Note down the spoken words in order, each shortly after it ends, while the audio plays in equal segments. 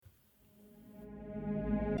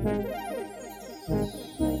Hello,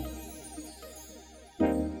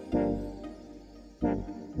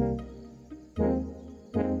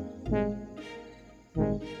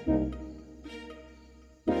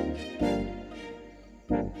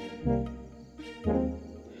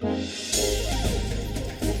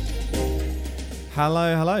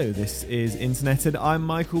 this is Interneted. I'm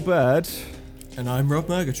Michael Bird. And I'm Rob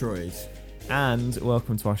Murgatroyd. And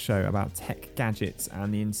welcome to our show about tech gadgets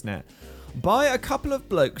and the internet by a couple of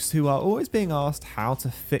blokes who are always being asked how to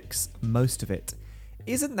fix most of it.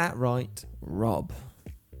 Isn't that right, Rob?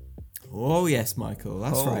 Oh, yes, Michael,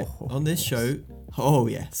 that's right. On this show, oh,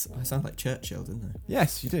 yes. I sound like Churchill, didn't I?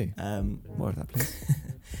 Yes, you do. More of that, please.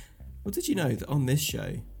 Well, did you know that on this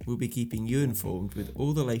show, we'll be keeping you informed with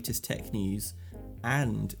all the latest tech news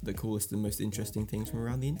and the coolest and most interesting things from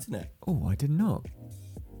around the internet? Oh, I did not.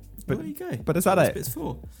 But there you go. But is that it? Bits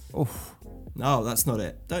for. Oh. No, that's not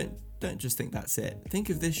it. Don't just think that's it. Think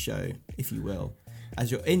of this show, if you will, as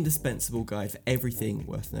your indispensable guide for everything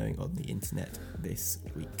worth knowing on the internet this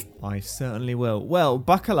week. I certainly will. Well,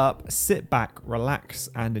 buckle up, sit back, relax,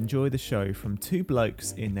 and enjoy the show from two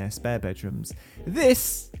blokes in their spare bedrooms.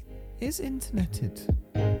 This is Interneted.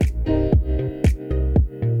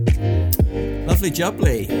 Lovely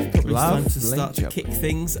jubbly. Probably time to start jubbly. to kick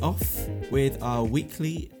things off with our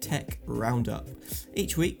weekly tech roundup.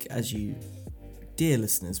 Each week, as you dear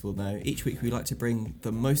listeners will know, each week we like to bring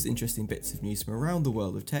the most interesting bits of news from around the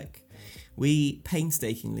world of tech. We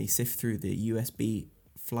painstakingly sift through the USB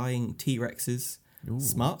flying T-Rexes,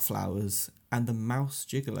 smart flowers, and the mouse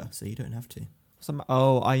jiggler, so you don't have to.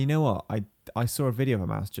 You know what? I saw a video of a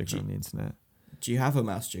mouse jiggler on the internet. Do you have a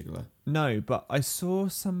mouse jiggler? No, but I saw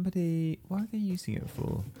somebody. What are they using it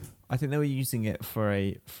for? I think they were using it for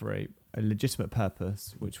a legitimate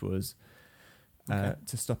purpose, which was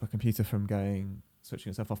to stop a computer from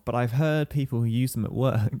switching itself off. But I've heard people who use them at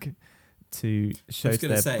work to show to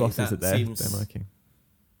their bosses that they're working.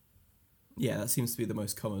 Yeah, that seems to be the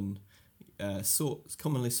most common,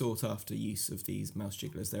 commonly sought after use of these mouse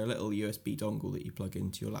jigglers. They're a little USB dongle that you plug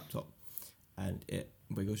into your laptop, and it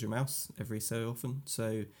wiggles your mouse every so often.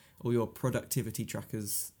 So all your productivity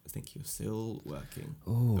trackers think you're still working.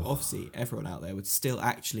 Ooh. But obviously, everyone out there would still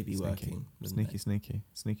actually be working. Sneaky.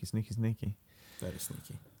 Very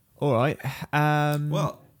sneaky. All right.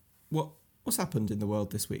 Well, what's happened in the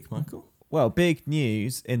world this week, Michael? Well, big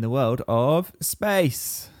news in the world of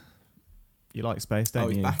space. You like space, don't you?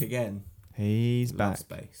 Oh, he's back again. He's back.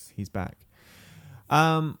 Space. He's back.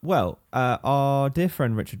 Our dear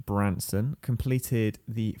friend Richard Branson completed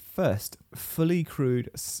the first fully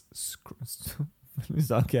crewed...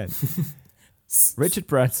 Richard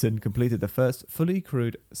Branson completed the first fully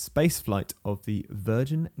crewed spaceflight of the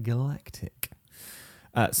Virgin Galactic.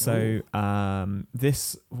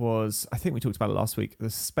 This was, I think we talked about it last week, the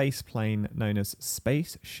space plane known as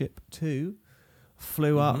Spaceship Two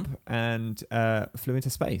flew up and flew into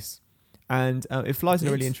space. And it flies in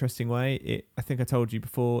a really interesting way. I think I told you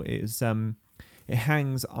before, it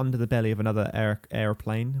hangs under the belly of another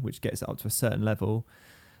aeroplane, which gets it up to a certain level.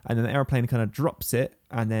 And then the aeroplane kind of drops it,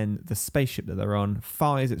 and then the spaceship that they're on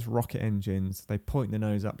fires its rocket engines. They point the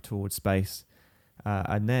nose up towards space,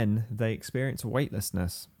 and then they experience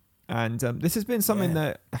weightlessness. And this has been something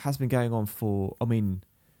that has been going on for, I think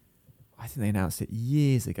they announced it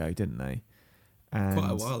years ago, didn't they? And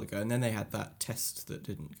quite a while ago, and then they had that test that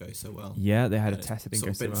didn't go so well. Yeah, they had a test that didn't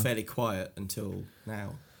go so well. It's been fairly quiet until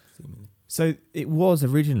now, seemingly. So it was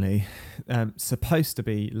originally supposed to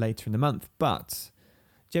be later in the month, but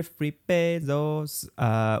Jeffrey Bezos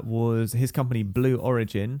his company Blue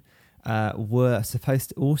Origin were supposed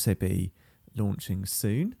to also be launching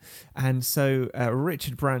soon, and so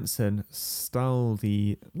Richard Branson stole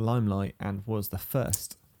the limelight and was the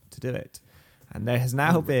first to do it. And there has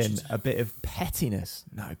now been a bit of pettiness.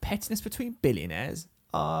 No, pettiness between billionaires?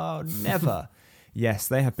 Oh, never. Yes,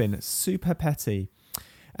 they have been super petty.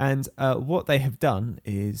 And what they have done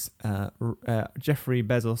is Jeffrey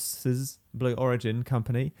Bezos' Blue Origin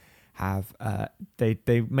company have they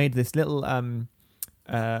made this little chart.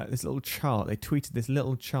 They tweeted this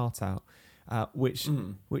little chart out, which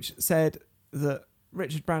said that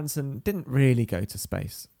Richard Branson didn't really go to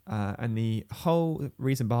space. And the whole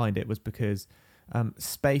reason behind it was because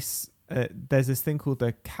space. There's this thing called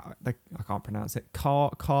the I can't pronounce it.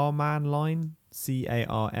 Kármán line,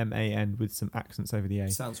 Carman, with some accents over the A.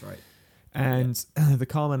 Sounds right. And the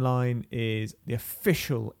Kármán line is the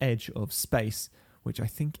official edge of space, which I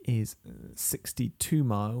think is 62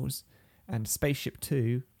 miles, and Spaceship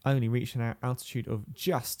Two only reached an altitude of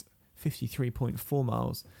just 53.4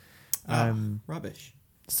 miles. Rubbish.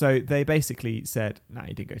 So they basically said, no,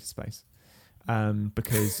 he didn't go to space.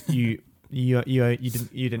 because you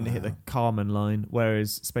didn't hit the Kármán line,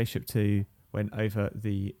 whereas Spaceship Two went over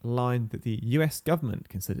the line that the US government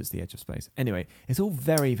considers the edge of space. Anyway, it's all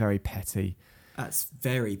very, very petty. That's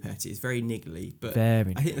very petty. It's very niggly. But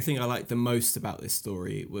Very I think the thing I liked the most about this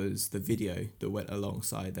story was the video that went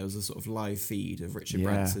alongside. There was a sort of live feed of Richard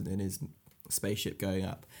Branson in his spaceship going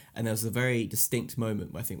up. And there was a very distinct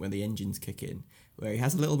moment, I think, when the engines kick in, where he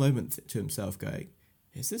has a little moment to himself going,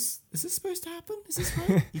 is this supposed to happen? Is this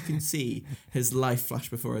right? You can see his life flash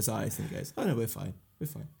before his eyes and he goes, oh no, we're fine.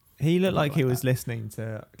 He looked like he was listening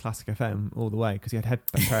to Classic FM all the way because he had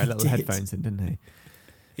a pair of little headphones in, didn't he?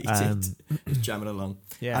 He did. Just jamming along.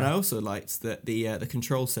 Yeah. And I also liked that the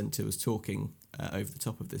control center was talking over the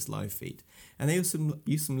top of this live feed. And they also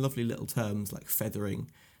used some lovely little terms like feathering.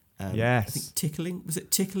 Yes. I think tickling. Was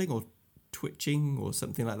it tickling or twitching or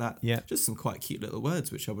something like that? Yeah. Just some quite cute little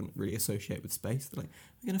words which I wouldn't really associate with space. They're like,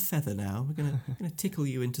 we're going to feather now. We're going to tickle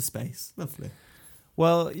you into space. Lovely.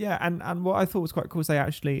 Well, yeah, and what I thought was quite cool is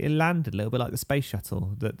it landed a little bit like the space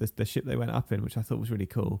shuttle, the ship they went up in, which I thought was really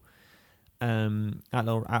cool. At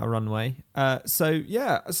a runway. So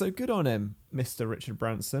good on him, Mr. Richard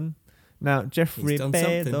Branson. Now Jeffrey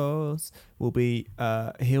Bezos will be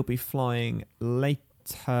he'll be flying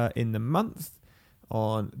later in the month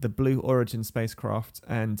on the Blue Origin spacecraft,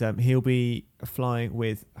 and he'll be flying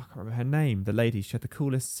with, I can't remember her name, the lady. She had the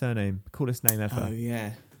coolest name ever. Oh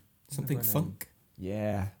yeah, something Funk.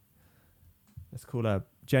 Yeah, let's call her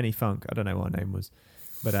Jenny Funk. I don't know what her name was,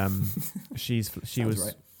 but she was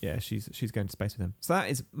right. Yeah, she's going to space with him. So that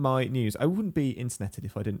is my news. I wouldn't be interneted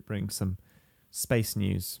if I didn't bring some space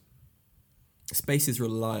news. Space is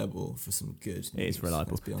reliable for some good news. It is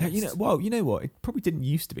reliable. Let's be honest. You know what? It probably didn't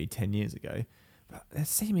used to be 10 years ago, but there's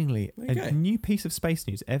seemingly a new piece of space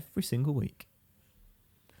news every single week.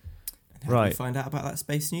 And how do you find out about that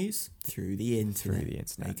space news? Through the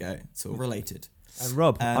internet. There you go. It's all related. And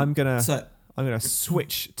Rob, I'm gonna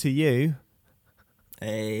switch to you.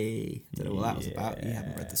 Hey, don't know what that was about. You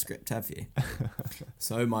haven't read the script, have you?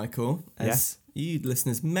 So, Michael, as you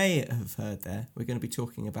listeners may have heard there, we're going to be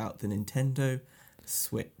talking about the Nintendo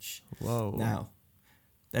Switch. Whoa. Now,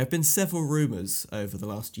 there have been several rumours over the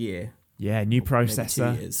last year. Yeah, new processor.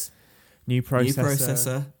 Maybe 2 years. New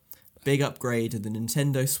processor. Big upgrade of the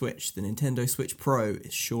Nintendo Switch. The Nintendo Switch Pro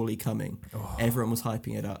is surely coming. Oh. Everyone was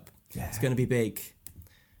hyping it up. Yeah. It's going to be big.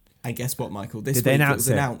 And guess what, Michael? This week it was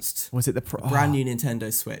announced. Was it the brand new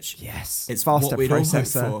Nintendo Switch? Yes. It's faster what we'd all hoped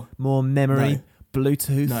processor, for. more memory,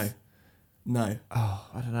 Bluetooth. No. Oh,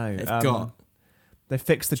 I don't know. They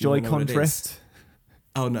fixed the Joy-Con drift.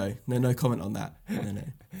 Oh no comment on that. No.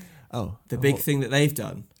 Oh, the big thing that they've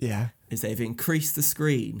done, is they've increased the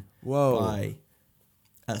screen by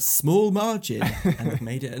a small margin and have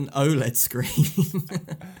made it an OLED screen.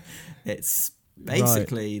 It's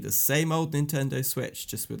basically the same old Nintendo Switch,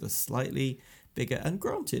 just with a slightly bigger and,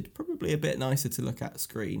 granted, probably a bit nicer to look at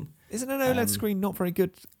screen. Isn't an OLED screen not very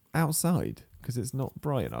good outside because it's not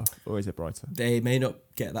bright enough, or is it brighter? They may not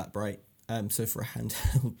get that bright. So for a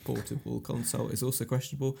handheld portable console, it's also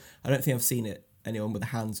questionable. I don't think I've seen anyone with a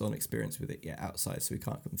hands-on experience with it yet outside, so we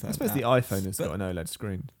can't confirm. I suppose the iPhone has got an OLED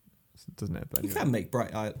screen, doesn't it? But anyway. You can make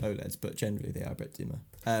bright OLEDs, but generally they are a bit dimmer.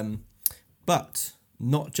 But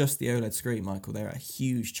not just the OLED screen, Michael. There are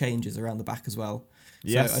huge changes around the back as well.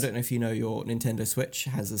 Yes. So I don't know if you know your Nintendo Switch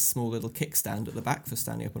has a small little kickstand at the back for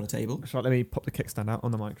standing up on a table. Let me pop the kickstand out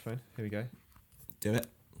on the microphone. Here we go. Do it.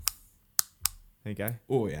 There you go.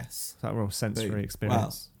 Oh, yes. That real sensory experience.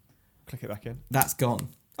 Well, click it back in. That's gone.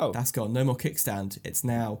 Oh. That's gone. No more kickstand. It's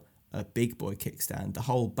now a big boy kickstand. The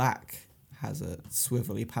whole back has a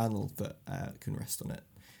swivelly panel that can rest on it,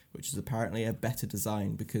 which is apparently a better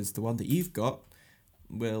design because the one that you've got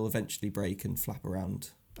will eventually break and flap around.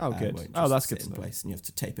 Oh, good. That's good to know. Place, and you have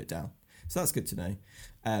to tape it down. So that's good to know.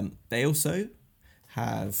 They also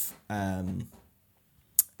have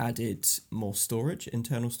added more storage,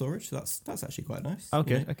 internal storage. So that's actually quite nice.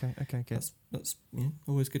 Okay. Okay. That's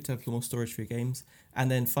always good to have more storage for your games. And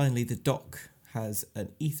then finally, the dock has an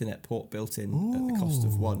Ethernet port built in at the cost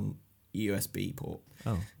of one USB port.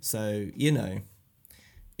 Oh. So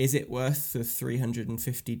is it worth the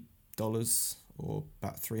 $350 or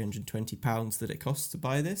about £320 that it costs to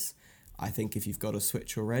buy this? I think if you've got a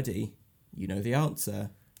Switch already, you know the answer.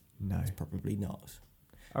 No, it's probably not.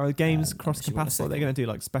 Are the games cross-compatible? Are they going to do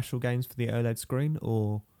like special games for the OLED screen,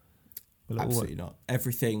 or absolutely not?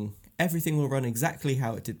 Everything will run exactly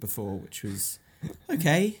how it did before, which was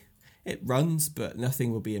okay. It runs, but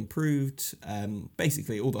nothing will be improved.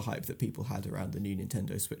 Basically, all the hype that people had around the new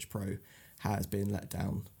Nintendo Switch Pro has been let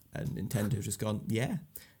down, and Nintendo's just gone, yeah,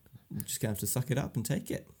 I'm just going to have to suck it up and take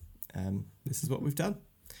it. this is what we've done.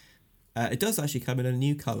 It does actually come in a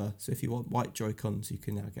new colour, so if you want white Joy-Cons, you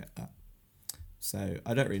can now get that. So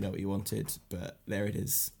I don't really know what you wanted, but there it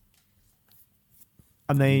is.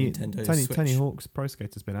 And Nintendo Switch. Tony Hawk's Pro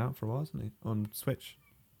Skater's been out for a while, hasn't he? On Switch.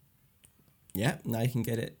 Yeah, now you can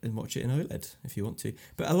get it and watch it in OLED if you want to.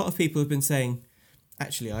 But a lot of people have been saying,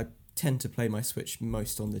 actually, I tend to play my Switch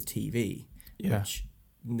most on the TV, which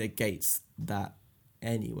negates that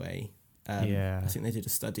anyway. I think they did a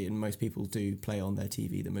study, and most people do play on their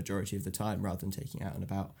TV the majority of the time rather than taking it out and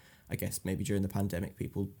about. I guess maybe during the pandemic,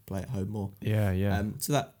 people play at home more.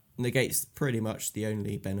 So that negates pretty much the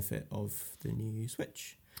only benefit of the new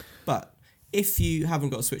Switch. But if you haven't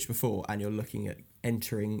got a Switch before and you're looking at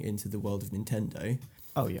entering into the world of Nintendo,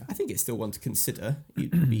 I think it's still one to consider.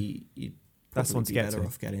 You'd That's one to be get better to.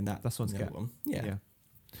 off getting that. That's one to get. One. Yeah.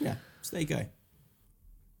 So there you go.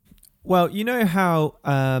 Well, you know how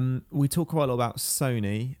we talk quite a lot about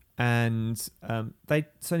Sony, and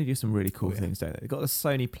Sony do some really cool things, don't they? They've got the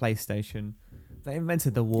Sony PlayStation. They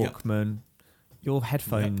invented the Walkman. Your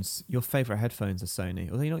headphones, your favourite headphones are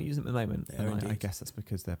Sony, although you're not using them at the moment. I guess that's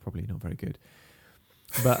because they're probably not very good.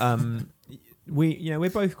 But we're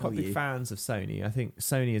both quite big fans of Sony. I think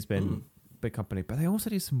Sony has been a big company, but they also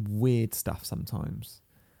do some weird stuff sometimes.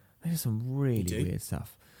 They do some really weird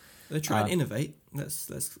stuff. They try and innovate. Let's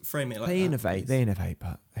frame it like that. They innovate,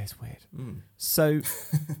 but it's weird. So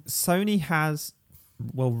Sony has,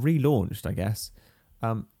 relaunched, I guess,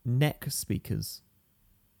 neck speakers.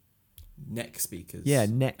 Neck speakers? Yeah,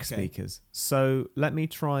 neck speakers. So let me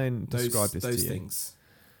try and describe this to you. Those things.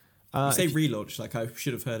 You say relaunch, like I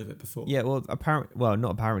should have heard of it before. Yeah, not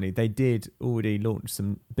apparently. They did already launch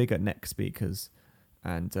some bigger neck speakers,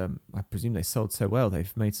 and I presume they sold so well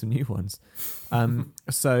they've made some new ones. And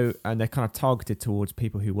they're kind of targeted towards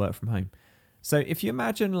people who work from home. So if you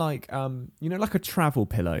imagine like a travel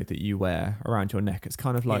pillow that you wear around your neck, it's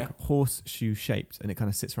kind of like horseshoe shaped, and it kind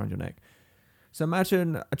of sits around your neck. So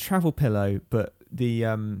imagine a travel pillow, but the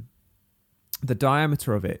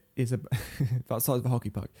diameter of it is about the size of a hockey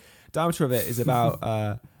puck. Diameter of it is about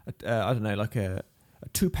like a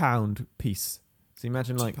 2 pound piece. So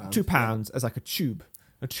imagine like 2 pounds as like a tube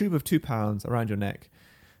of 2 pounds around your neck.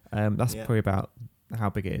 That's probably about how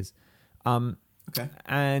big it is. And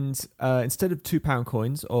instead of £2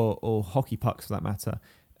 coins or hockey pucks for that matter,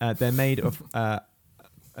 they're made of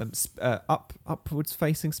upwards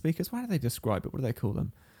facing speakers. Why do they describe it? What do they call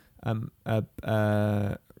them? I'm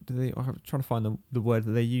trying to find the word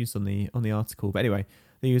that they use on the article. But anyway,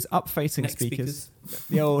 they use up facing speakers.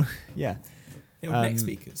 The old neck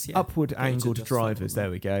speakers. Yeah. Upward angled drivers.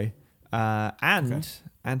 There we go. And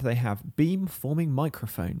they have beam forming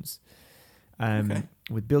microphones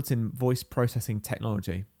with built-in voice processing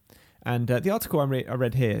technology. And the article I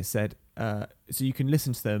read here said, so you can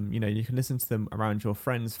listen to them, you can listen to them around your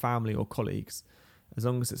friends, family or colleagues, as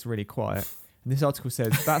long as it's really quiet. And this article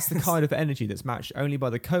says that's the kind of energy that's matched only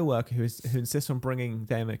by the co-worker who insists on bringing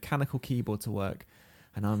their mechanical keyboard to work.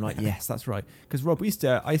 And I'm like, yes, that's right. Because Rob, we used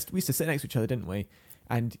to sit next to each other, didn't we?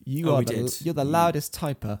 And you're the loudest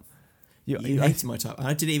typer. You hated my type.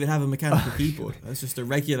 I didn't even have a mechanical keyboard. It was just a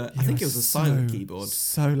regular. I think it was a silent keyboard.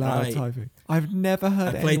 So loud typing. I've never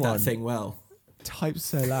heard anyone played that thing well. Type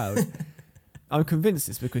so loud. I'm convinced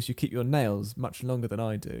it's because you keep your nails much longer than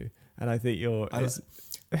I do, and I think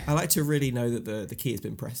I like to really know that the key has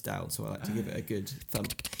been pressed down, so I like to give it a good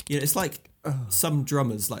thump. It's like some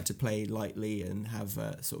drummers like to play lightly and have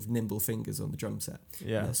sort of nimble fingers on the drum set.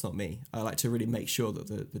 Yeah, that's not me. I like to really make sure that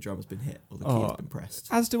the drum has been hit or the key has been pressed.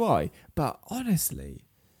 As do I. But honestly,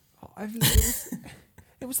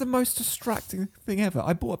 it was the most distracting thing ever.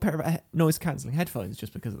 I bought a pair of noise cancelling headphones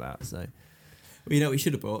just because of that. So. Well, what you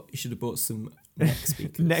should have bought? You should have bought some neck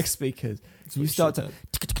speakers. Neck speakers. So you start to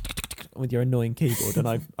with your annoying keyboard, and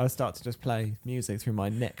I start to just play music through my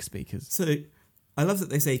neck speakers. So I love that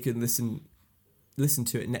they say you can listen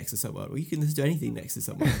to it next to someone. Well, you can listen to anything next to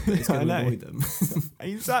someone, but it's going to annoy them.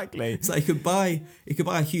 Exactly. So you could buy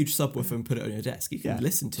a huge subwoofer and put it on your desk. You can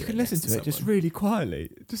listen to it. You can listen to it just really quietly,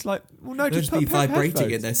 just like just be vibrating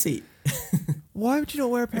in their seat. Why would you not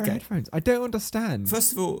wear a pair of headphones? I don't understand.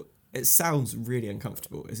 First of all, it sounds really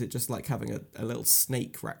uncomfortable. Is it just like having a little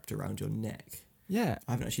snake wrapped around your neck? Yeah.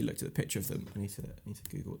 I haven't actually looked at the picture of them. I need to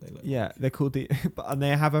Google what they look like. Yeah, they're called and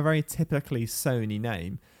they have a very typically Sony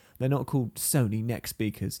name. They're not called Sony neck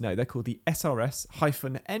speakers. No, they're called the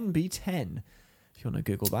SRS-NB10. If you want to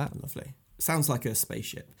Google that. Lovely. Sounds like a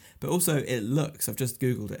spaceship. But also I've just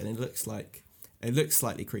Googled it, and it looks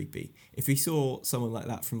slightly creepy. If you saw someone like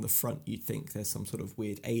that from the front, you'd think there's some sort of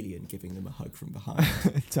weird alien giving them a hug from behind.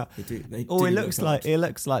 They do. It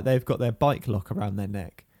looks like they've got their bike lock around their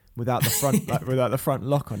neck, without the front without the front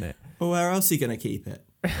lock on it. Well, where else are you going to keep it?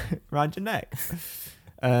 Around your neck.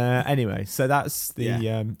 Anyway, so that's the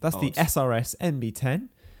the SRS MB10,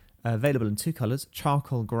 available in 2 colours: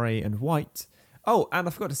 charcoal grey and white. Oh, and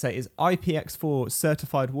I forgot to say, is IPX4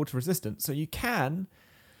 certified water resistant, so you can,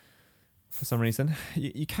 for some reason,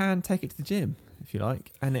 you can take it to the gym if you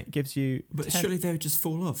like, and it gives you. But surely they would just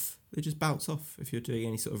fall off. They just bounce off if you're doing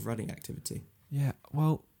any sort of running activity. Yeah,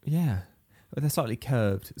 well, yeah. But they're slightly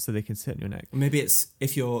curved, so they can sit on your neck. Maybe it's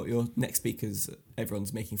if your neck speakers,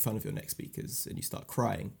 everyone's making fun of your neck speakers, and you start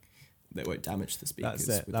crying, they won't damage the speakers.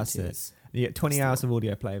 That's it. You get 20 hours of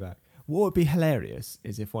audio playback. What would be hilarious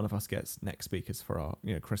is if one of us gets neck speakers for our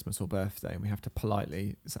Christmas or birthday, and we have to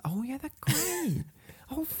politely say, "Oh yeah, they're great.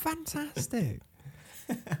 Oh, fantastic."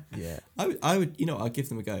 Yeah, I would. I'd give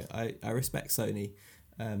them a go. I respect Sony.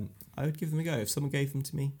 I would give them a go. If someone gave them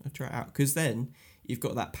to me, I'd try it out. Because then you've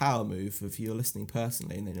got that power move of you're listening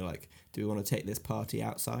personally, and then you're like, do we want to take this party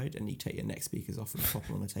outside? And you take your neck speakers off and pop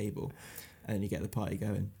them on a table, and then you get the party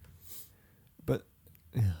going. But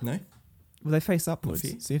no? Well, they face upwards,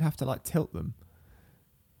 so you'd have to tilt them.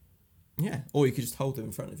 Yeah, or you could just hold them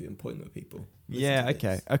in front of you and point them at people. Yeah,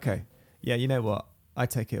 okay. Yeah, you know what? I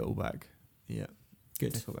take it all back. Yeah.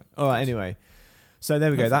 Good. All right, anyway. So there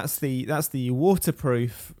we go. That's the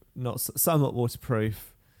waterproof, somewhat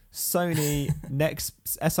waterproof Sony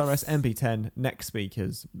SRS MB10 neck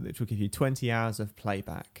speakers, which will give you 20 hours of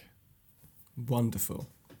playback. Wonderful.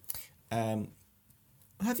 Have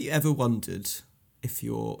you ever wondered if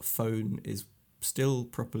your phone is still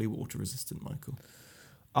properly water resistant, Michael?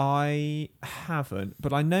 I haven't,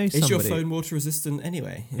 but I know somebody. Is your phone water resistant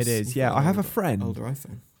anyway? It is, yeah. I have a friend. Older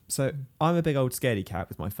iPhone. So I'm a big old scaredy cat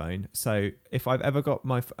with my phone. So if I've ever got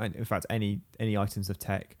in fact, any items of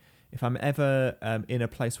tech, if I'm ever in a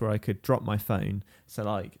place where I could drop my phone,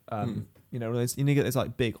 so you get those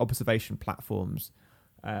big observation platforms,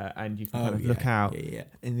 and you can look out,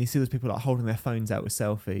 and you see those people holding their phones out with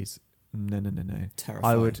selfies. No.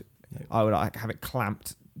 Terrifying. I would have it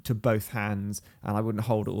clamped to both hands, and I wouldn't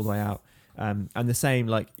hold it all the way out. And the same,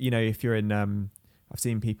 if you're in, I've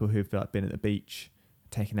seen people who've been at the beach,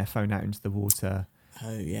 taking their phone out into the water.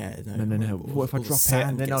 Oh yeah, no. What if I drop it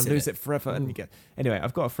and then I'll lose it forever? And anyway,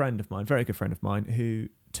 I've got a friend of mine, very good friend of mine, who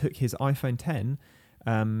took his iPhone 10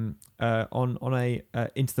 on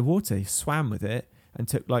into the water. He swam with it and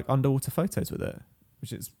took underwater photos with it,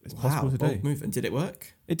 which is possible to do. Move. And did it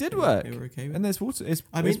work? It did work. You were okay with it? And there's water. It's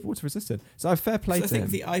water resistant. So I've fair play to him.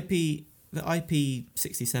 I think the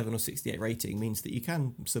IP67 or 68 rating means that you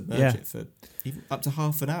can submerge it for even up to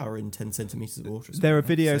half an hour in 10 centimeters of water. There are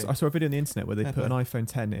videos. I saw a video on the internet where they put an iPhone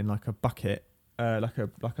 10 in a bucket, like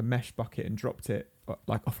a mesh bucket, and dropped it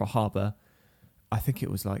off a harbour. I think it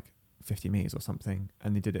was 50 meters or something,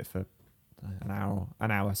 and they did it for an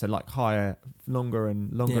hour. So higher, longer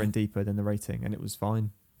and deeper than the rating, and it was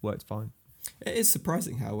fine. Worked fine. It is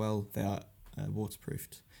surprising how well they are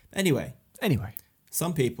waterproofed. Anyway.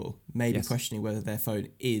 Some people may be questioning whether their phone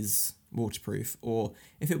is waterproof, or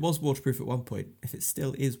if it was waterproof at one point, if it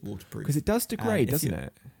still is waterproof. Because it does degrade, doesn't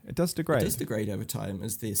it? It does degrade. It does degrade over time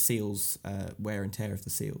as the seals, wear and tear of the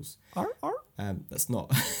seals. That's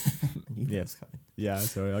not... Yes. Yeah,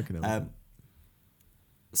 sorry, I can help.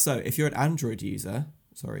 So if you're an Android user,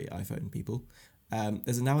 sorry, iPhone people,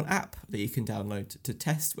 there's now an app that you can download to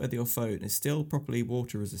test whether your phone is still properly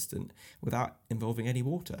water resistant without involving any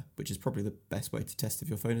water, which is probably the best way to test if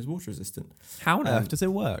your phone is water resistant. How on earth does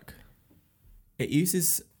it work? It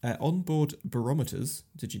uses onboard barometers.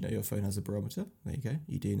 Did you know your phone has a barometer? There you go.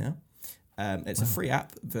 You do now. It's a free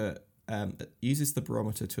app that uses the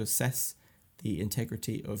barometer to assess the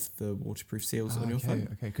integrity of the waterproof seals on your phone.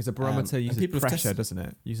 Okay, because a barometer uses pressure, doesn't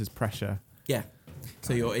it? Uses pressure. Yeah.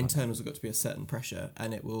 So your internals have got to be a certain pressure,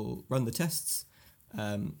 and it will run the tests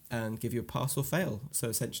and give you a pass or fail. So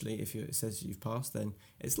essentially, if it says you've passed, then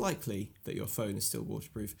it's likely that your phone is still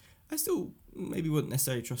waterproof. I still maybe wouldn't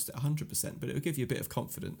necessarily trust it 100%, but it would give you a bit of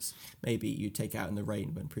confidence. Maybe you take it out in the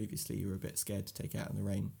rain when previously you were a bit scared to take it out in the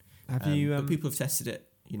rain. Have you? But people have tested it.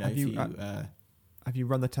 Have you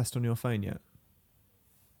run the test on your phone yet?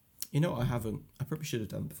 You know what, I haven't. I probably should have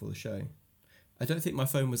done before the show. I don't think my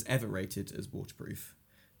phone was ever rated as waterproof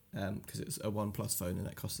because it was a OnePlus phone and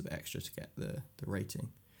that cost a bit extra to get the rating.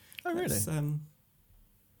 Oh, really?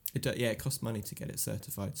 It costs money to get it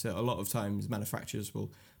certified. So a lot of times manufacturers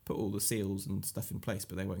will put all the seals and stuff in place,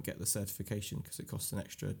 but they won't get the certification because it costs an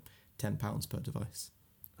extra £10 per device.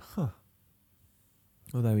 Huh.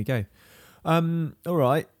 Well, there we go. All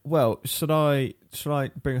right. Well, should I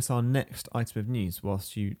bring us our next item of news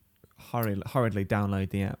whilst you hurriedly download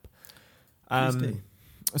the app? Please do.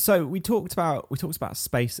 So we talked about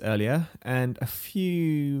space earlier, and a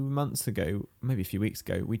few months ago, maybe a few weeks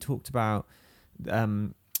ago, we talked about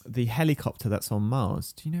the helicopter that's on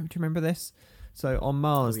Mars. Do you remember this? So on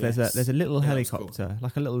Mars, yes. there's a little Yeah, that's helicopter, cool.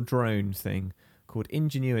 like a little drone thing called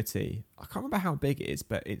Ingenuity. I can't remember how big it is,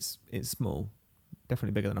 but it's small.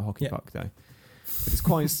 Definitely bigger than a hockey Yeah. puck, though. But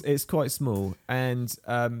it's quite small, and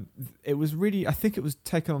it was really, I think it was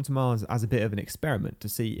taken onto Mars as a bit of an experiment to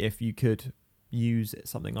see if you could use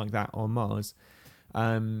something like that on Mars.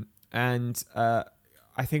 I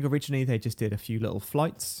think originally they just did a few little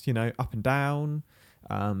flights, up and down,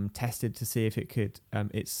 tested to see if it could,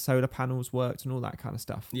 its solar panels worked and all that kind of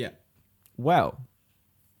stuff. Yeah. Well,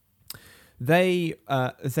 they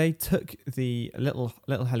took the little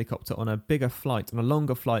helicopter on a bigger flight, on a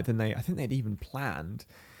longer flight than I think they'd even planned,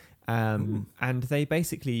 and they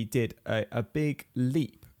basically did a big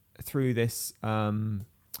leap through this.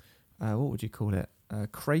 What would you call it?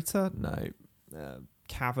 Crater? No,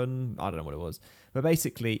 cavern. I don't know what it was, but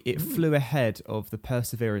basically it flew ahead of the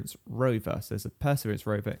Perseverance rover. So there's a Perseverance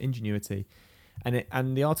rover, Ingenuity,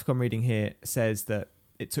 and the article I'm reading here says that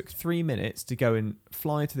it took 3 minutes to go and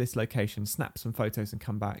fly to this location, snap some photos, and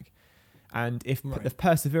come back. And if the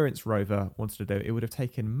Perseverance rover wanted to do it, it would have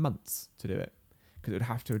taken months to do it, because it would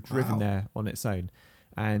have to have driven there on its own.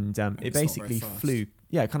 And it basically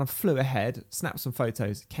kind of flew ahead, snapped some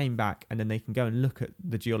photos, came back, and then they can go and look at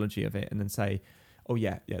the geology of it and then say, oh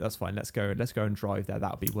yeah, that's fine. Let's go and drive there.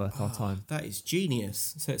 That'll be worth our time. That is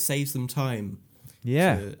genius. So it saves them time.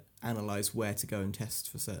 Yeah. To analyze where to go and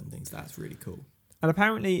test for certain things. That's really cool. And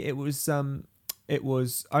apparently it was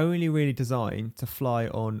only really designed to fly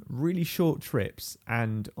on really short trips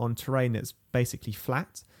and on terrain that's basically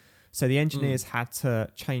flat. So the engineers had to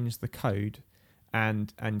change the code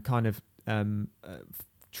and kind of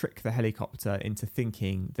trick the helicopter into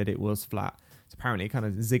thinking that it was flat. So apparently it kind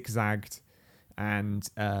of zigzagged and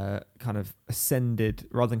kind of ascended,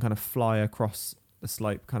 rather than kind of fly across the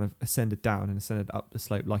slope, kind of ascended down and ascended up the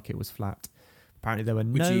slope like it was flat. Apparently there were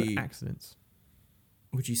no accidents.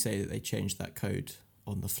 Would you say that they changed that code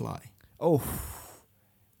on the fly? Oh,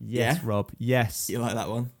 yes, yeah? Rob. Yes. You like that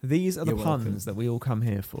one? These are the puns that we all come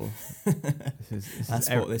here for. That's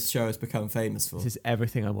what this show has become famous for. This is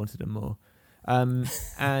everything I wanted and more.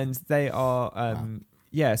 And they are,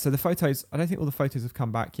 so the photos, I don't think all the photos have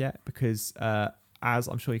come back yet, because as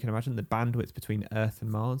I'm sure you can imagine, the bandwidth between Earth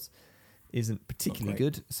and Mars isn't particularly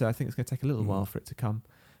good. So I think it's going to take a little while for it to come.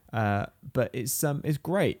 But it's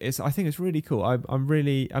great. I think it's really cool.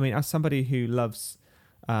 As somebody who loves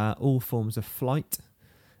all forms of flight,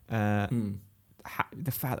 the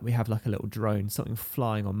fact that we have like a little drone, something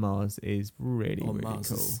flying on Mars, is really cool.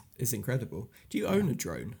 Is incredible. Do you own a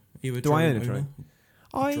drone? Are you a Do drone I own a drone?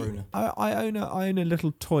 I own a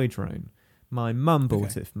little toy drone. My mum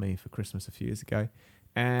bought it for me for Christmas a few years ago,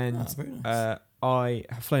 and very nice. I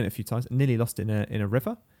have flown it a few times. Nearly lost it in a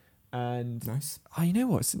river. And nice. You know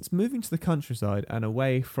what? Since moving to the countryside and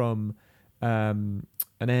away from an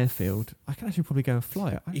airfield, I can actually probably go and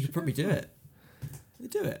fly it. You could probably do it. You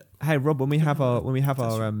do it. Hey Rob, when we have our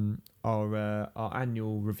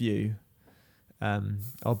annual review,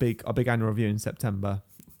 our big annual review in September.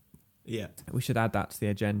 Yeah, we should add that to the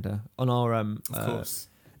agenda on our of course,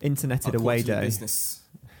 interneted away day.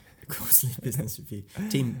 Quarterly business review.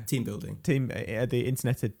 Team building. The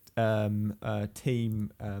interneted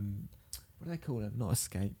team. What do they call it? Not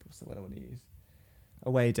escape. What's the word I want to use?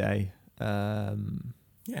 Away day.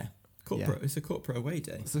 Corporate. It's a corporate away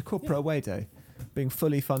day. It's a corporate away day, being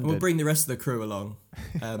fully funded. We'll bring the rest of the crew along.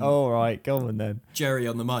 All right, go on then. Jerry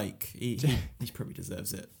on the mic. He probably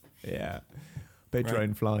deserves it. Yeah. Bit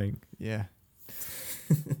drone flying. Yeah.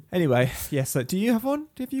 Anyway, so do you have one?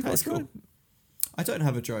 Have you got a drone? Cool. I don't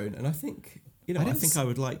have a drone, and I think I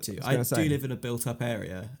would like to. I do live in a built-up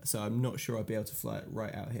area, so I'm not sure I'd be able to fly it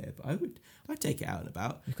right out here. But I'd take it out and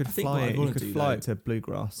about. You could fly it to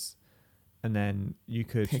Bluegrass, and then you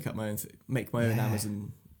could pick up make my own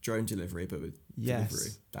Amazon drone delivery, but with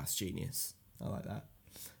delivery. That's genius. I like that.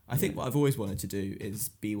 I think what I've always wanted to do is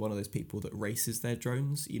be one of those people that races their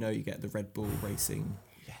drones. You get the Red Bull racing,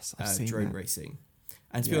 drone racing.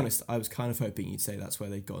 And to be honest, I was kind of hoping you'd say that's where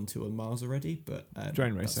they'd gotten to on Mars already, but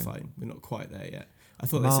drone racing. That's fine. We're not quite there yet. I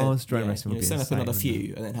thought Mars they said drone racing would be send insane, up another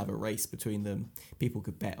few and then have a race between them. People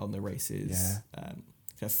could bet on the races.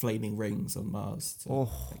 Have flaming rings on Mars to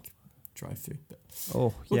drive through. But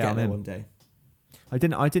we'll get there one day. I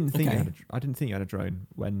didn't think you had a drone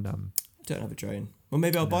when. I don't have a drone. Well,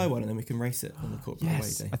 maybe I'll buy one and then we can race it on the corporate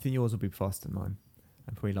away day. I think yours will be faster than mine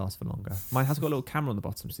and probably last for longer. Mine has got a little camera on the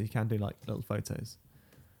bottom, so you can do like little photos.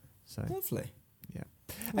 So lovely. Yeah.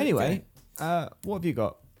 Anyway, What have you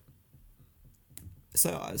got?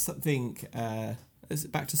 So something. It's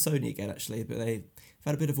back to Sony again, actually, but they've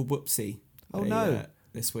had a bit of a whoopsie. Oh, no.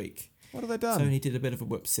 This week. What have they done? Sony did a bit of a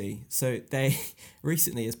whoopsie. So they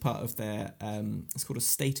recently, as part of their, it's called a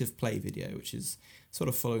State of Play video, which is sort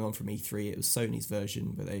of following on from E3. It was Sony's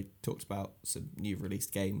version where they talked about some new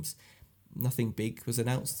released games. Nothing big was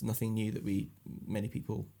announced, nothing new that many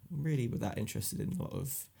people really were that interested in. A lot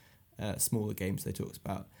of smaller games they talked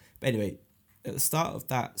about. But anyway, at the start of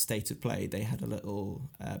that State of Play, they had a little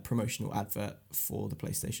promotional advert for the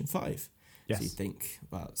PlayStation 5. Yes. So you'd think,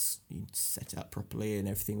 well, you'd set it up properly and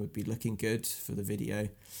everything would be looking good for the video.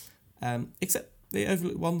 Except they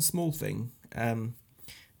overlooked one small thing.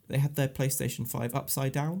 They had their PlayStation 5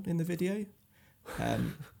 upside down in the video.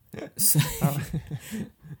 So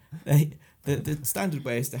the standard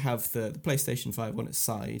way is to have the PlayStation 5 on its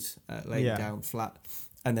side, laid down flat,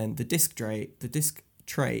 and then the disc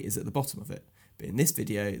tray is at the bottom of it. But in this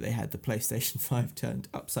video, they had the PlayStation 5 turned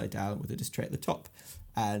upside down with a disc tray at the top.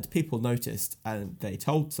 And people noticed, and they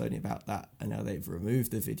told Sony about that, and now they've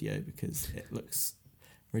removed the video because it looks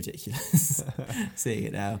ridiculous seeing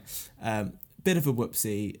it now. Bit of a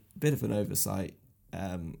whoopsie, bit of an oversight,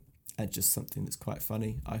 and just something that's quite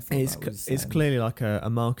funny. I thought it's clearly like a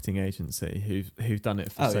marketing agency who've done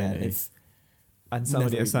it for Sony. Yeah, and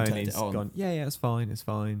somebody at Sony's gone, yeah, it's fine.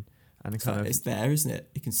 And it's there, isn't it?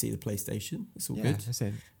 You can see the PlayStation. It's all good. It's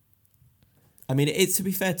in. I mean, it's, to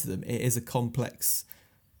be fair to them, it is a complex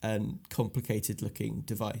and complicated looking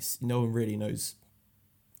device. No one really knows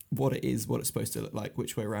what it is, what it's supposed to look like,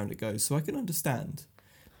 which way around it goes. So I can understand.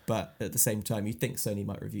 But at the same time, you'd think Sony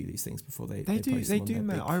might review these things before they post them on their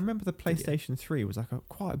big I remember the PlayStation 3 was like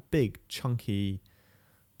quite a big, chunky,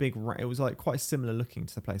 it was like quite similar looking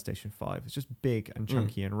to the PlayStation 5. It's just big and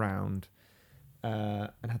chunky and round, and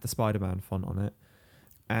had the Spider-Man font on it.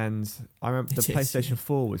 And I remember the PlayStation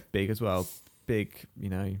 4 was big as well. Big,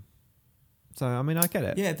 So, I mean, I get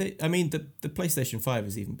it. Yeah, the PlayStation 5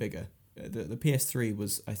 is even bigger. The PS3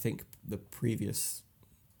 was, I think, the previous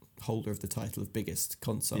holder of the title of biggest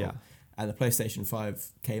console. Yeah. And the PlayStation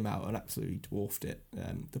 5 came out and absolutely dwarfed it.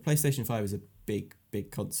 The PlayStation 5 is a big,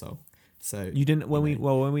 big console. So you didn't when we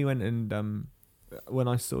went and when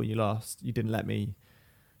I saw you last, you didn't let me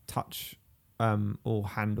touch or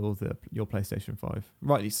handle your PlayStation 5.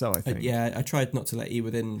 Rightly so, I think. I tried not to let you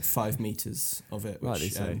within 5 meters of it,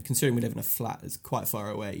 which, considering we live in a flat, is quite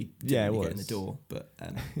far away. You didn't really get in the door, but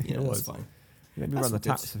it was fine. You let me run the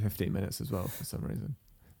taps for 15 minutes as well, for some reason.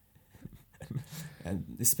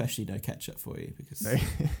 And especially no ketchup for you, because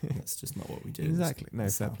that's just not what we do. Exactly. No,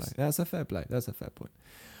 fair play. That's a fair play. That's a fair point.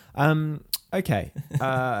 Okay.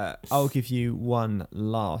 I'll give you one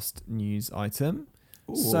last news item.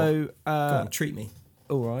 Ooh, so, go on, treat me.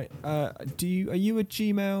 All right. Are you a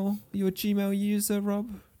Gmail user, Rob?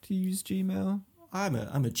 Do you use Gmail? I'm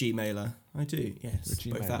a Gmailer. I do. Yes,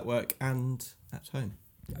 both at work and at home.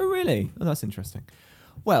 Oh, really? Oh, that's interesting.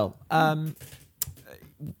 Well,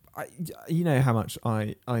 you know how much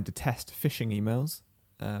I detest phishing emails.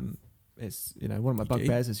 It's one of my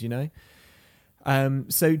bugbears, as you know.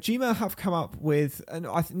 So Gmail have come up with, and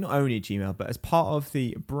I think not only Gmail, but as part of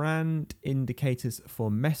the Brand Indicators for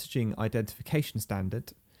Messaging Identification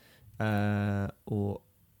Standard, yes,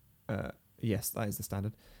 that is the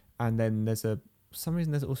standard. And then there's for some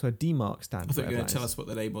reason there's also a DMARC standard. I thought you were going to tell us what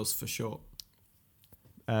the name was for short.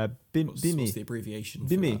 BIMI. What's the abbreviation?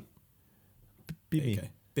 BIMI. BIMI.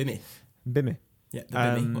 BIMI. BIMI. Yeah, the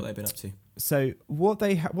BIMI. What they've been up to. So what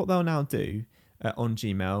they'll now do on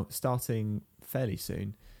Gmail, starting fairly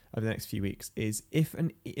soon over the next few weeks, is if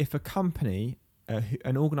a company,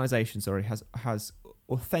 an organisation, has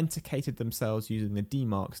authenticated themselves using the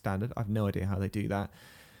DMARC standard. I have no idea how they do that,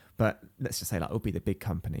 but let's just say it'll be the big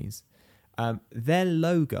companies. Their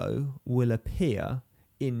logo will appear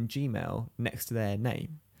in Gmail next to their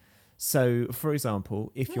name. So, for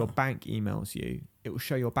example, if your bank emails you, it will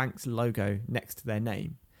show your bank's logo next to their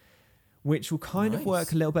name, which will kind of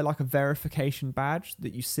work a little bit like a verification badge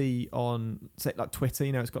that you see on, say, like Twitter.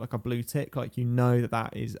 It's got like a blue tick, like that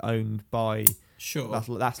is owned by. Sure.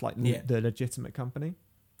 That's like the legitimate company.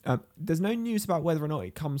 There's no news about whether or not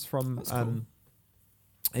it comes from cool.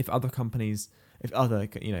 if other companies, if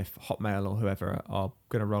Hotmail or whoever are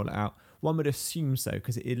going to roll it out. One would assume so,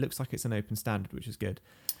 because it looks like it's an open standard, which is good.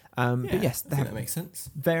 But yes, I think that makes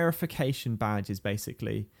sense. Verification badges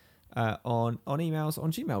basically on emails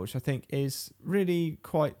on Gmail, which I think is really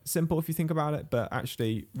quite simple if you think about it, but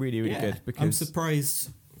actually really, really good. Because I'm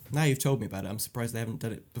surprised, now you've told me about it, I'm surprised they haven't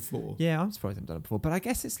done it before. Yeah, I'm surprised they haven't done it before. But I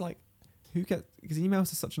guess it's like, because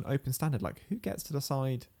emails are such an open standard, like who gets to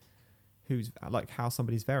decide how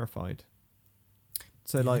somebody's verified?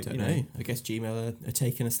 So I like, don't you know. I guess Gmail are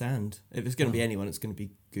taking a stand. If it's going to be anyone, it's going to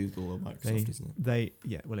be Google or Microsoft, isn't it?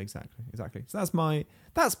 Exactly. So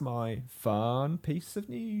that's my fun piece of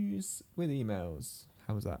news with emails.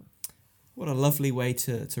 How was that? What a lovely way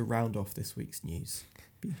to round off this week's news.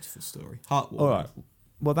 Beautiful story. Heartwarming. All right.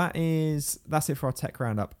 Well, that's it for our tech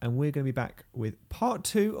roundup, and we're going to be back with part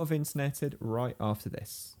 2 of Interneted right after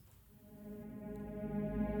this.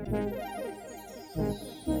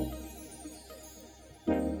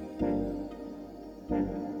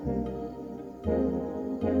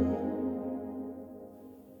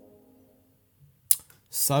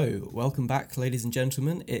 So, welcome back, ladies and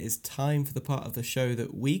gentlemen. It is time for the part of the show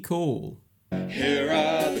that we call... Here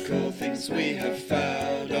are the cool things we have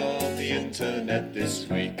found on the internet this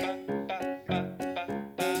week.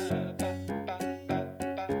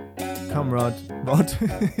 Come, Rod.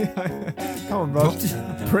 Come on,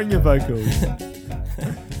 Rod. Bring your vocals.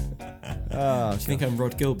 I think I'm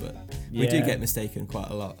Rod Gilbert. We do Yeah. get mistaken quite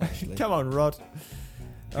a lot, actually. Come on, Rod.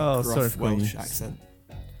 Oh, Gruff sorry for calling Welsh you. accent.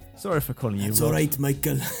 Sorry for calling you. It's Rod. all right,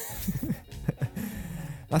 Michael.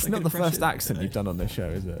 That's Like not an the first impression, accent you know. you've done on this show,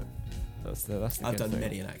 is it? That's the I've good done thing.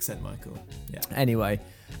 many an accent, Michael. Yeah. Anyway,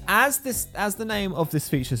 as the name of this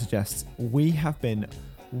feature suggests, we have been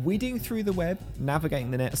weeding through the web,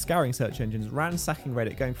 navigating the net, scouring search engines, ransacking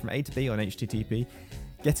Reddit, going from A to B on HTTP,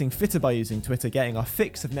 getting fitter by using Twitter, getting our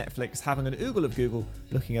fix of Netflix, having an oogle of Google,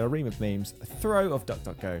 looking at a ream of memes, a throw of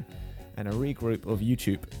DuckDuckGo, and a regroup of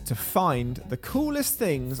YouTube to find the coolest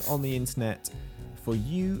things on the internet for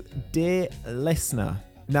you, dear listener.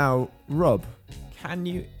 Now, Rob, can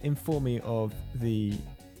you inform me of the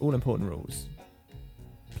all-important rules,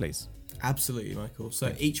 please? Absolutely, Michael.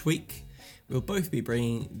 So each week, we'll both be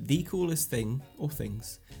bringing the coolest thing or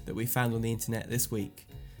things that we found on the internet this week.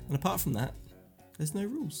 And apart from that, there's no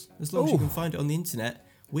rules. As long as you can find it on the internet,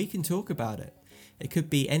 we can talk about it. It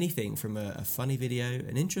could be anything from a funny video,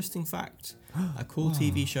 an interesting fact, a cool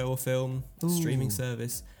TV show or film, a streaming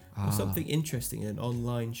service, or something interesting in an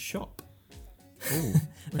online shop. Oh,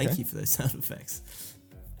 Thank you for those sound effects.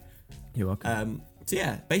 You're welcome. So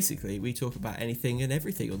yeah, basically we talk about anything and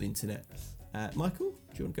everything on the internet. Michael,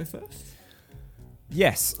 do you want to go first?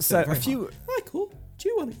 Yes. So Very a few. hard. Michael, do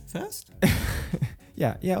you want to go first?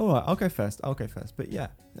 Yeah. All right. I'll go first. But yeah,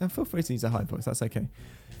 feel free to use a high voice. That's okay.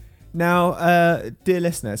 Now, dear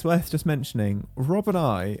listener, it's worth just mentioning Rob and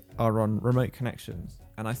I are on remote connections,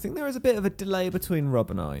 and I think there is a bit of a delay between Rob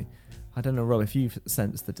and I. I don't know, Rob, if you've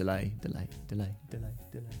sensed the delay.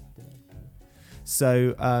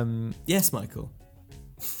 So, Yes, Michael.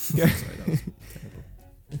 Go- Sorry, that was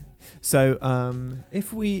terrible. So,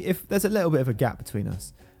 if there's a little bit of a gap between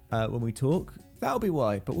us when we talk, that'll be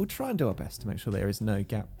why. But we'll try and do our best to make sure there is no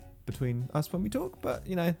gap between us when we talk. But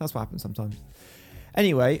that's what happens sometimes.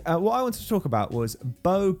 Anyway, what I wanted to talk about was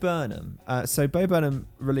Bo Burnham. So Bo Burnham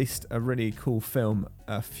released a really cool film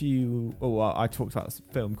I talked about this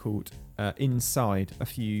film called Inside a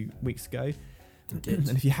few weeks ago. Indeed. And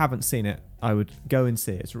if you haven't seen it, I would go and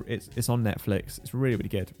see it. It's on Netflix. It's really, really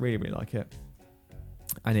good. Really, really like it.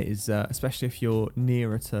 And it is, especially if you're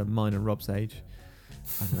nearer to mine and Rob's age.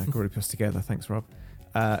 I don't know, group us together. Thanks, Rob.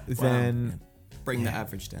 Then... Bring the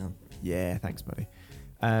average down. Yeah, thanks, buddy.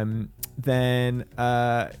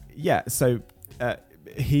 So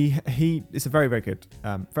he it's a very, very good,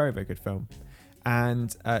 very, very good film.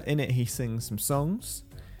 And in it, he sings some songs.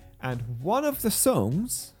 And one of the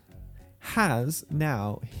songs has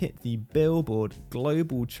now hit the Billboard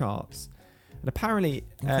global charts. And apparently,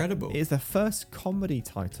 Incredible. it is the first comedy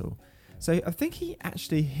title. So I think he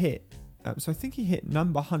actually hit,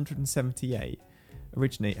 number 178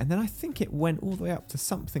 originally. And then I think it went all the way up to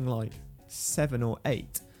something like 7 or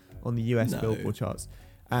 8 on the US Billboard charts.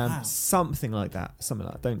 Wow. Something like that.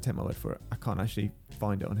 Don't take my word for it. I can't actually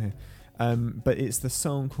find it on here. But it's the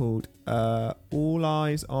song called All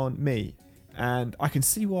Eyes on Me. And I can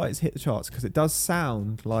see why it's hit the charts, because it does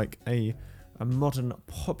sound like a modern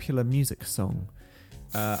popular music song.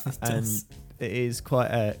 And it is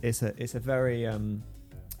quite it's a very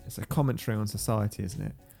it's a commentary on society, isn't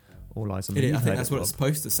it? All Eyes on Me. I You've think heard that's it, what Rob. it's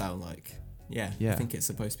supposed to sound like. Yeah, Yeah. I think it's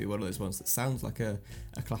supposed to be one of those ones that sounds like a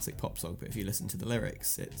classic pop song, but if you listen to the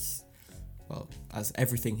lyrics, it's, well, as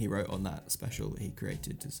everything he wrote on that special that he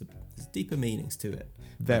created, there's deeper meanings to it.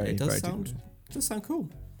 Very, But it does very sound, different. it does sound cool.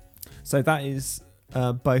 So that is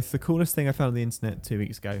both the coolest thing I found on the internet 2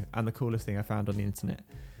 weeks ago and the coolest thing I found on the internet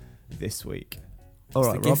this week. All It's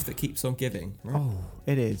right, the Rob. gift that keeps on giving. Right? Oh,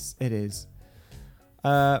 it is.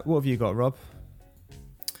 What have you got, Rob?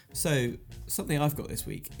 So something I've got this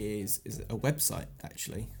week is a website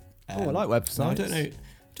actually. I like websites. Now, I don't know.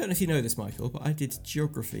 Don't know if you know this, Michael, but I did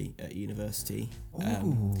geography at university.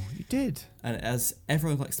 Oh, you did. And as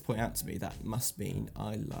everyone likes to point out to me, that must mean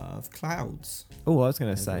I love clouds. Oh, I was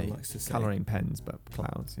going to Everyone say likes to say. colouring pens, but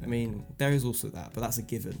clouds. I mean, there is also that, but that's a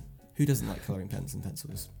given. Who doesn't like colouring pens and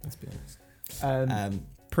pencils? Let's be honest.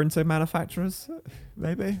 Printer manufacturers,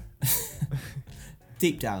 maybe.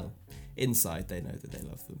 Deep down, inside, they know that they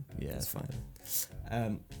love them. Yeah, That's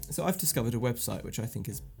fine. So I've discovered a website which I think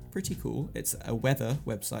is pretty cool. It's a weather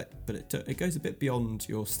website, but it goes a bit beyond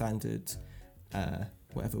your standard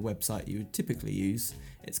whatever website you would typically use.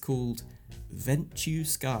 It's called Ventu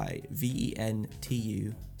Sky,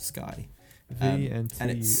 VENTU Sky.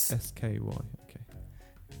 VNTUSKY. Okay.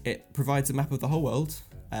 It provides a map of the whole world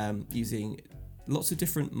using lots of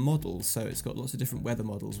different models. So it's got lots of different weather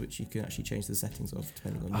models which you can actually change the settings of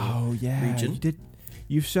depending on your region.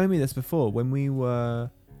 You've shown me this before when we were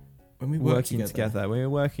working together. We were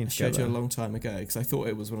working I together. showed you a long time ago because I thought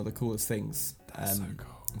it was one of the coolest things. That's so cool.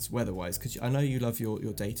 It's weather-wise because I know you love your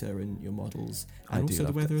data and your models and I do also the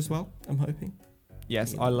love weather data. as well. I'm hoping.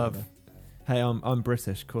 Yes, You I love love. weather. Hey, I'm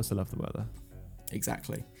British. Of course, I love the weather.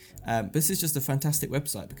 Exactly. This is just a fantastic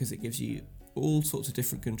website because it gives you all sorts of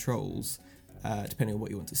different controls depending on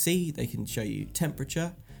what you want to see. They can show you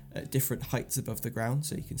temperature at different heights above the ground,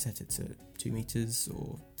 so you can set it to 2 meters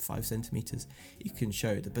or 5 centimeters. You can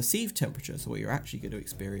show the perceived temperature, so what you're actually going to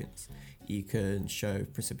experience. You can show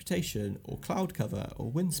precipitation or cloud cover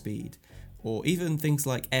or wind speed, or even things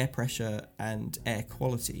like air pressure and air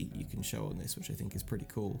quality you can show on this, which I think is pretty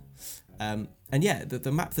cool. And yeah,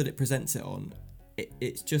 the map that it presents it on,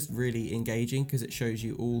 it's just really engaging because it shows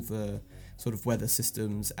you all the sort of weather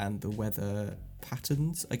systems and the weather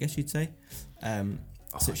patterns, I guess you'd say.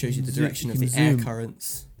 So it shows you the direction of the air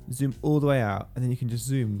currents. Zoom all the way out, and then you can just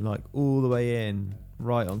zoom like all the way in,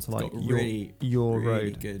 right onto like your really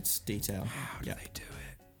road. Good detail. How do they do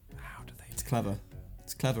it? How do they? It's clever.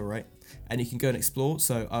 It's clever, right? And you can go and explore.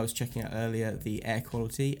 So I was checking out earlier the air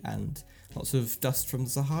quality, and lots of dust from the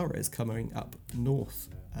Sahara is coming up north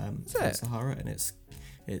from the Sahara, and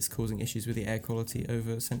it's causing issues with the air quality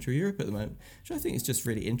over Central Europe at the moment, which I think is just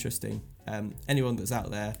really interesting. Anyone that's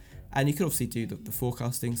out there, and you can obviously do the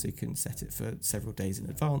forecasting, so you can set it for several days in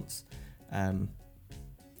advance.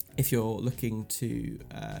 If you're looking to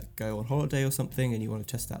go on holiday or something and you want to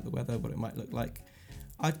test out the weather, what it might look like,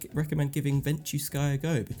 I'd recommend giving Ventu Sky a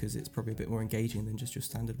go because it's probably a bit more engaging than just your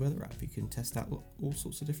standard weather app. You can test out all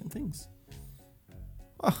sorts of different things.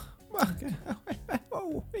 Okay.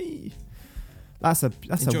 That's a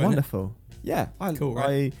Enjoying wonderful. Yeah, Cool,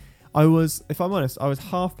 right? I was, if I'm honest, I was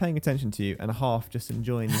half paying attention to you and half just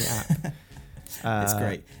enjoying the app. It's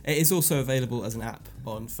great. It is also available as an app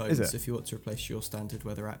on phones. Is it? So if you want to replace your standard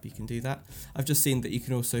weather app, you can do that. I've just seen that you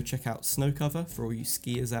can also check out snow cover for all you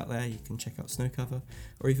skiers out there. You can check out snow cover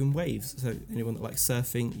or even waves. So anyone that likes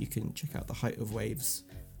surfing, you can check out the height of waves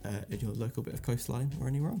in your local bit of coastline or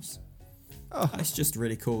anywhere else. It's just a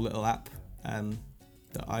really cool little app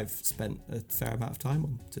that I've spent a fair amount of time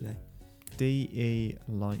on today.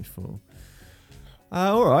 Delightful.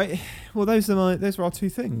 All right. Well, those were our two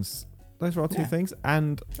things. Those were our two things,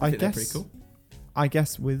 and I think they're pretty guess cool. I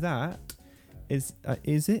guess with that is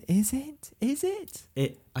it? I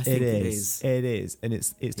think it is. It is, and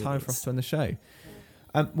it's time for us to end the show.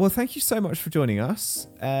 Well, thank you so much for joining us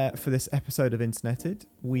for this episode of Interneted.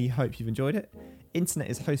 We hope you've enjoyed it. Internet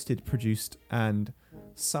is hosted, produced, and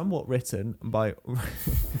somewhat written by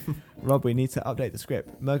Rob. We need to update the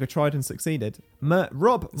script. Murgatroyd and succeeded.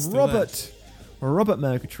 Robert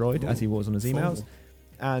Murgatroyd, as he was on his emails,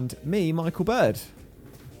 and me, Michael Bird.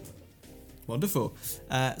 Wonderful.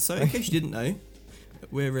 So in case you didn't know,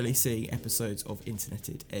 we're releasing episodes of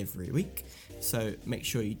Interneted every week. So make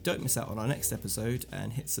sure you don't miss out on our next episode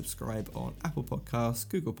and hit subscribe on Apple Podcasts,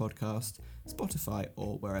 Google Podcasts, Spotify,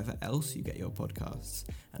 or wherever else you get your podcasts.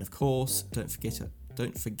 And of course, don't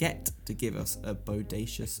forget to give us a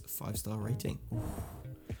bodacious 5-star rating.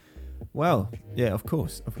 Well, yeah, of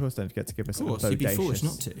course. Don't forget to give us a bodacious. You'd be foolish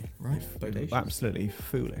not to, right? Bodacious. Absolutely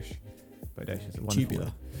foolish. Bodacious. Wonderful.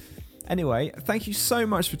 Tubular. Anyway, thank you so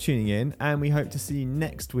much for tuning in, and we hope to see you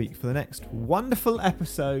next week for the next wonderful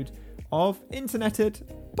episode of Interneted.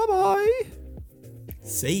 Bye-bye.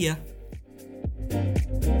 See ya.